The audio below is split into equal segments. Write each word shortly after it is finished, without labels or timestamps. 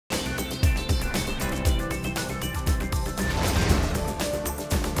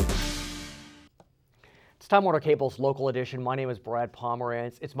Time Warner Cable's local edition. My name is Brad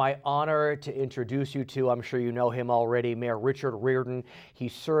Pomerance. It's my honor to introduce you to, I'm sure you know him already, Mayor Richard Riordan. He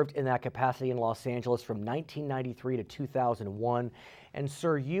served in that capacity in Los Angeles from 1993 to 2001. And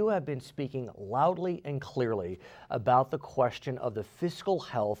sir, you have been speaking loudly and clearly about the question of the fiscal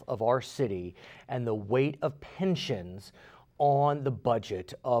health of our city and the weight of pensions on the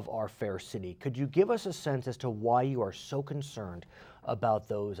budget of our fair city. Could you give us a sense as to why you are so concerned about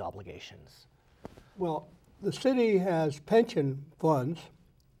those obligations? Well, the city has pension funds.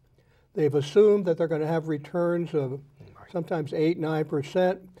 They've assumed that they're going to have returns of sometimes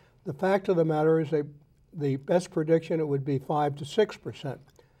 8–9%. The fact of the matter is the best prediction it would be 5 to 6%.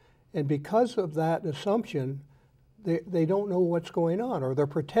 And because of that assumption, they don't know what's going on, or they're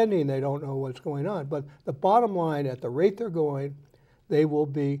pretending they don't know what's going on. But the bottom line, at the rate they're going, they will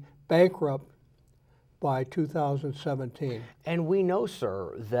be bankrupt by 2017. And we know,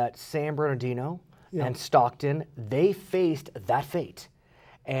 sir, that San Bernardino and Stockton, they faced that fate.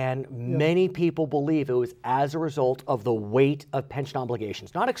 And many people believe it was as a result of the weight of pension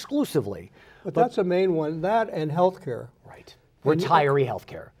obligations, not exclusively. But that's the main one, that and health care. Right. Retiree health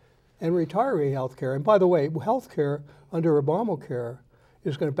care. And retiree health care. And by the way, health care under Obamacare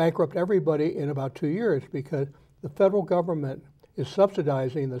is going to bankrupt everybody in about 2 years, because the federal government is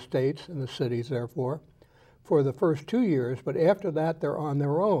subsidizing the states and the cities, therefore, for the first 2 years, but after that they're on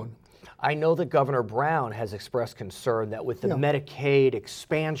their own. I know that Governor Brown has expressed concern that with the Medicaid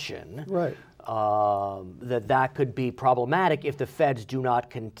expansion, that could be problematic if the feds do not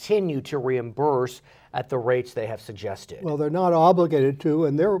continue to reimburse at the rates they have suggested. Well, they're not obligated to,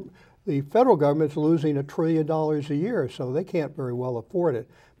 and the federal government's losing $1 trillion a year, so they can't very well afford it.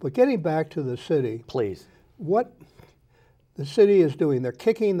 But getting back to the city, please, what the city is doing, they're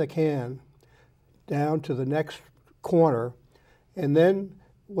kicking the can down to the next corner, and then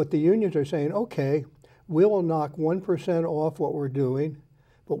what the unions are saying, okay, we'll knock 1% off what we're doing,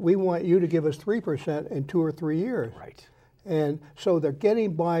 but we want you to give us 3% in 2 or 3 years. Right. And so they're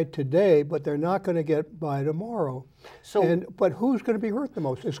getting by today, but they're not going to get by tomorrow. But who's going to be hurt the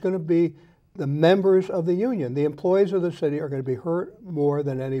most? It's going to be the members of the union. The employees of the city are going to be hurt more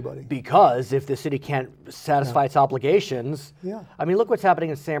than anybody. Because if the city can't satisfy its obligations, I mean, look what's happening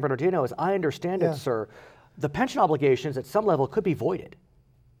in San Bernardino. As I understand it, sir, the pension obligations at some level could be voided.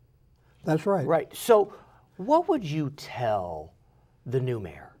 That's right. Right. So what would you tell the new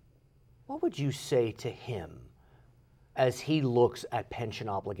mayor? What would you say to him as he looks at pension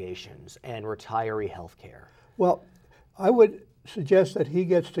obligations and retiree health care? Well, I would suggest that he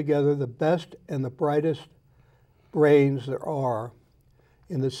gets together the best and the brightest brains there are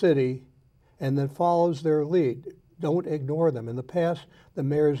in the city and then follows their lead. Don't ignore them. In the past, the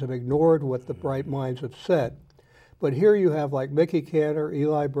mayors have ignored what the bright minds have said. But here you have like Mickey Cantor,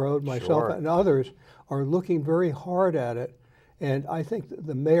 Eli Broad, myself, and others are looking very hard at it. And I think that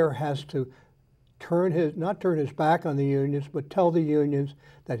the mayor has to not turn his back on the unions, but tell the unions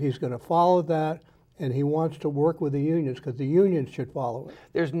that he's going to follow that, and he wants to work with the unions because the unions should follow it.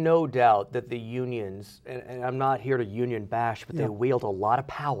 There's no doubt that the unions, and I'm not here to union bash, but they wield a lot of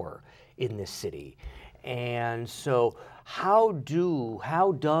power in this city. And so how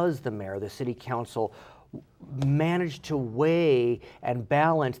does the mayor, the city council, manage to weigh and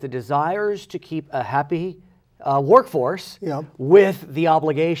balance the desires to keep a happy workforce with the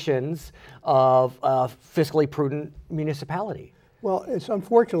obligations of a fiscally prudent municipality? Well, it's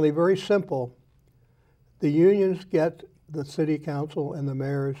unfortunately very simple. The unions get the city council and the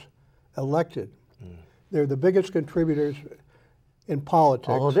mayors elected. They're the biggest contributors in politics.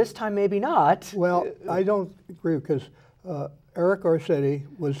 Although this time maybe not. Well, I don't agree, because Eric Garcetti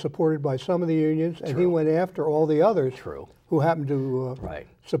was supported by some of the unions, and he went after all the others who happened to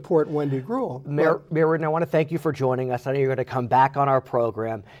support Wendy Gruhl. Mayor Riordan, I want to thank you for joining us. I know you're going to come back on our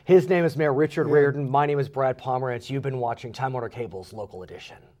program. His name is Mayor Richard Riordan. My name is Brad Pomerance. You've been watching Time Warner Cable's Local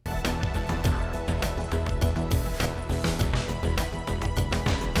Edition.